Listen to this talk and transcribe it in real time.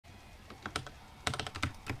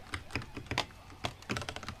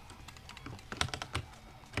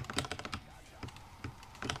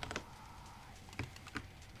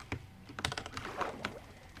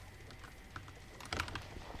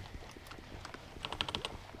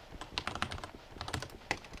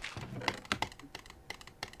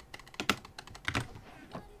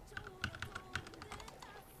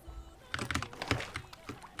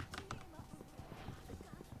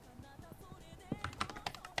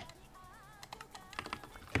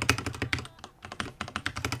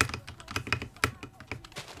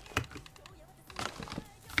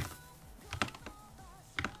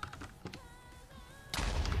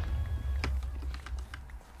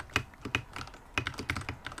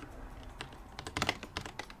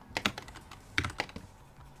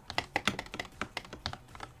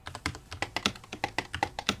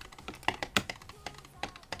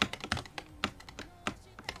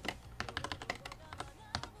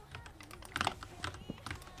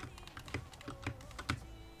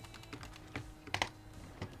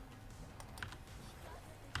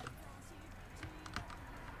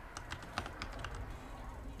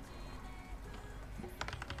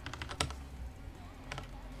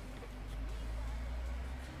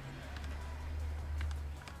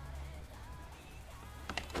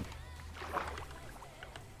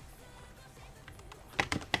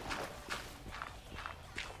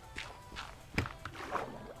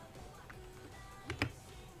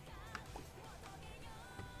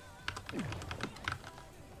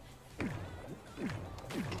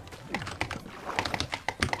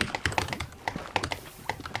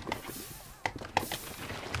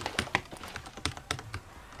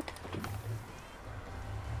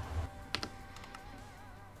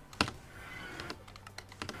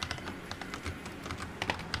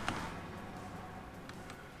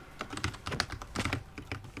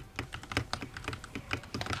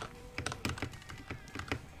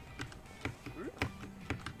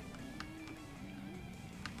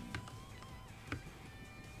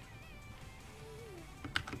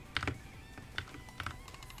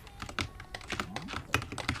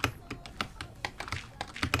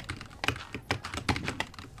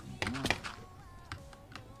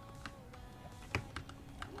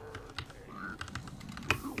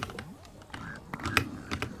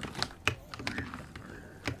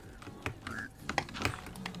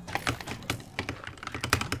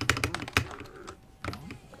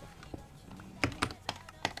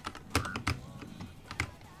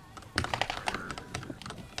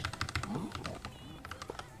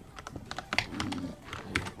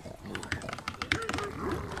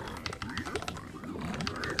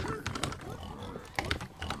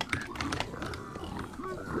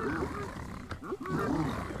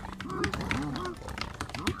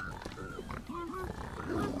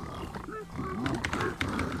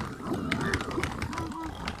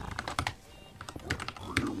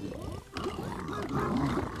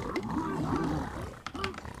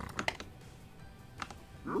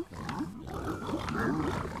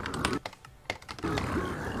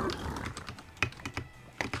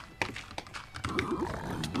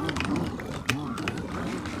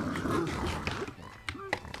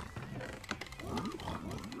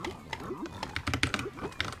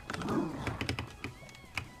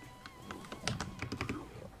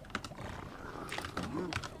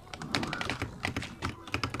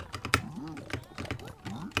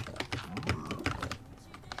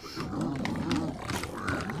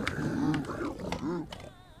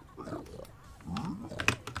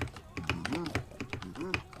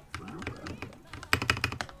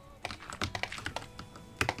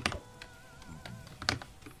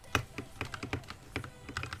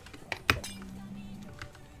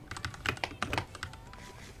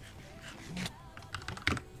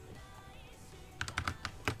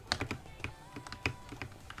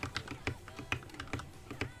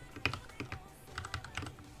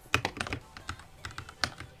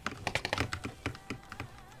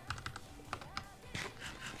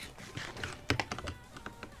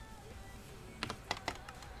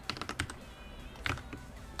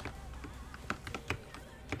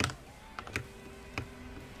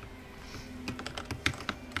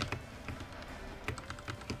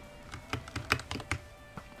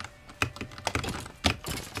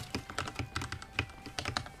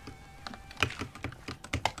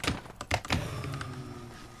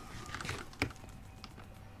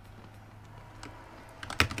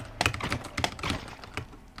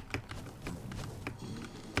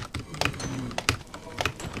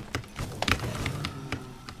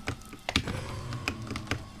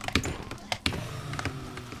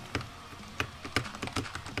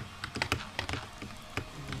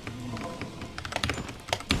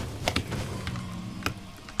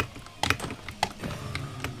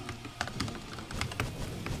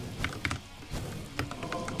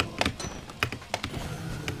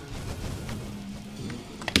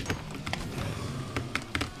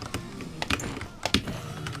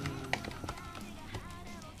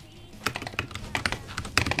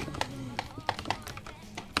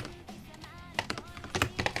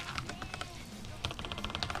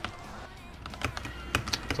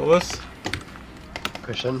Thomas?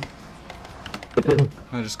 Christian?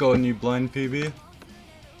 I just got a new blind PB.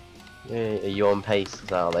 Yeah, are you on pace, is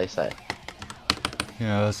that how they say?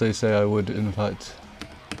 Yeah, as they say, I would in fact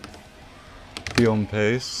be on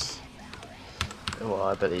pace. Well,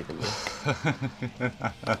 I believe in you.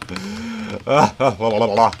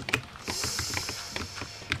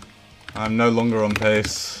 I'm no longer on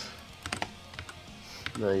pace.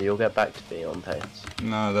 No, you'll get back to being on pace.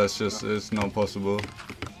 No, that's just, it's not possible.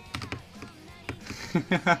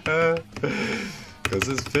 Because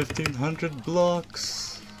it's 1500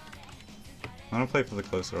 blocks. I want to play for the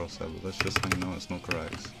closer offset, but let's just say no, it's not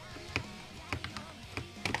correct.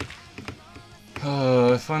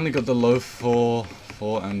 I finally got the low 4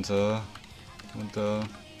 enter with the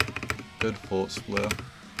good fort split.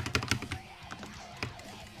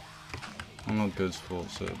 I'm not good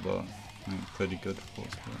sports it, but I think pretty good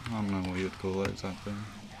sports it. I don't know what you'd call it exactly.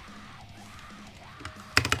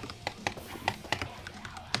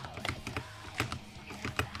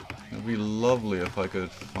 It'd be lovely if I could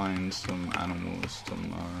find some animals to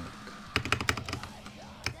mark.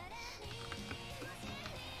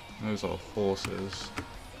 Those are horses.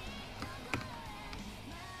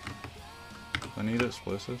 Do I need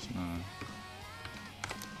explosives? No.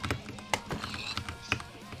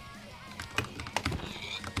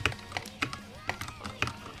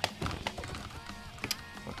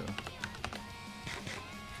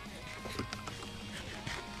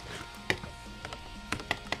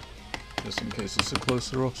 Just in case it's a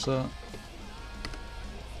closer offset.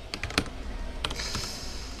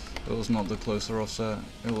 It was not the closer offset,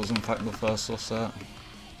 it was in fact the first offset.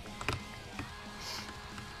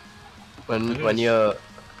 When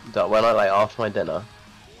I like after my dinner,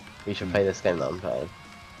 you should play this game that I'm playing.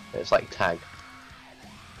 It's like tag.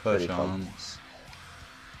 Per Really chance.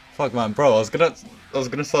 Fuck man, bro, I was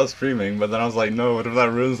gonna start streaming, but then I was like, no, what if that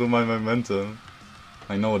ruins all my momentum?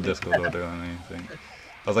 I know what Discord will do on anything.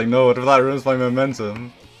 I was like, no, what if that ruins my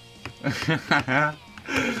momentum? And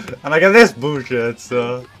I get this bullshit,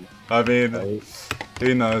 so... I mean,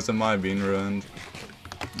 who knows, it might have been ruined.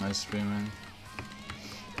 My streaming.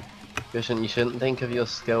 You shouldn't think of your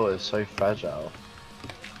skill as so fragile.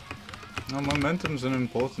 No, momentum's an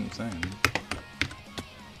important thing.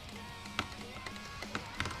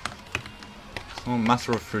 It's not a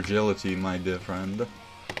matter of fragility, my dear friend.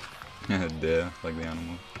 Dear, like the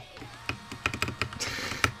animal.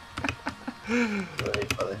 Really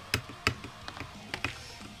funny.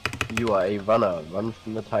 You are a runner. Run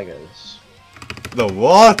from the tigers. The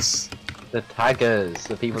what? The taggers.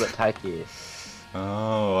 The people that tag you.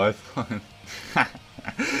 Oh, I thought...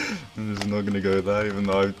 I'm just not gonna go there, even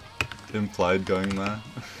though I implied going there.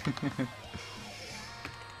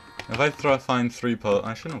 If I find 3 pearls...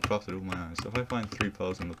 I shouldn't have crafted all my eyes. If I find 3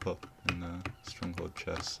 pearls in the stronghold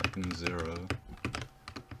chest, I can 0.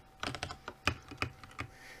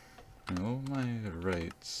 All my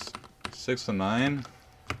rates. 6 to 9.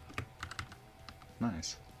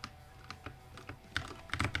 Nice.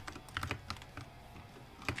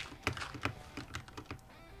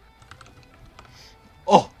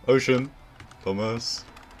 Oh! Ocean! Thomas.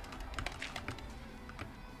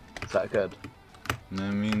 Is that good?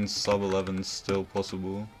 That means sub 11's still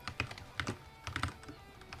possible.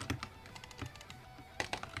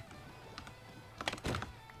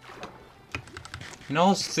 You know, I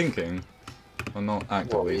was thinking, well, not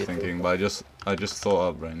actively thinking, but I just thought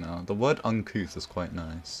up right now. The word uncouth is quite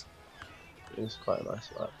nice. It's quite a nice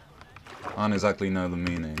word. I don't exactly know the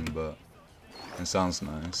meaning, but it sounds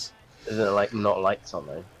nice. Isn't it like not like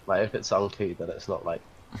something? Like if it's uncouth, then it's not like.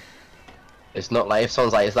 It's not like if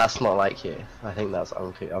someone's like, that's not like you. I think that's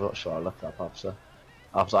uncouth. I'm not sure. I'll look it up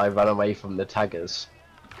after I run away from the taggers.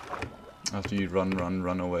 After you run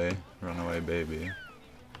away, baby.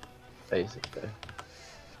 Basically.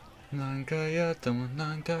 It'd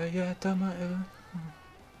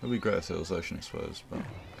be great if it was Ocean, I suppose, but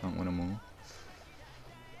can't win them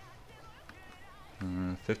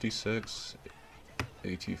all. 56,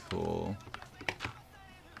 84.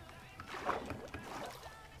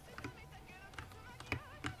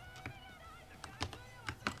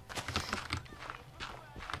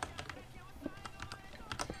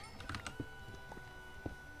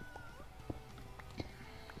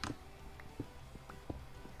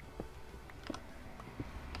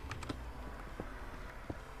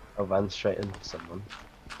 I ran straight into someone.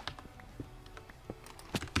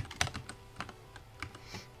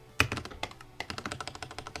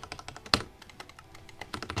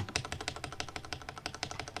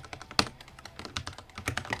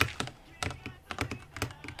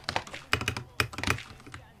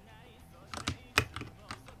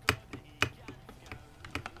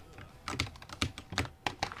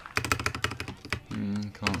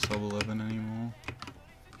 Can't sub 11 anymore.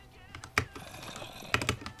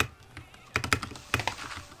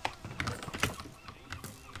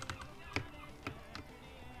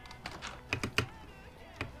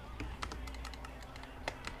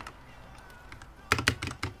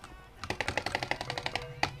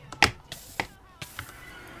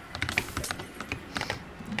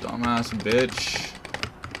 Dumbass bitch.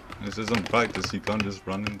 This isn't practice, you can't just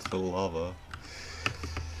run into the lava.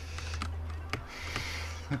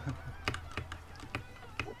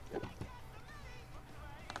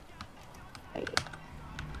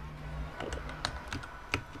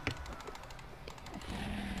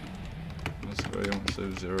 That's very much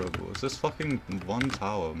so zero-able. It's this fucking one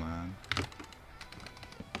tower, man.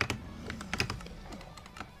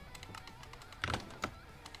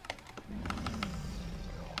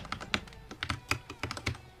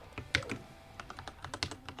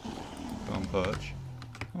 Perch.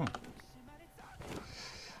 Oh.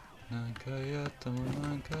 Nagayato,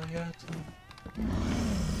 Nagayato.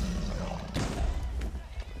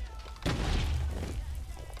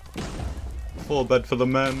 Full bed for the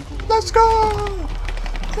men. Let's go!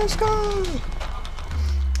 Let's go!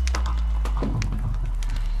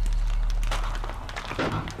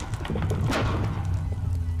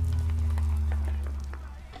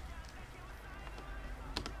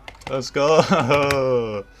 Let's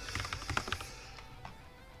go!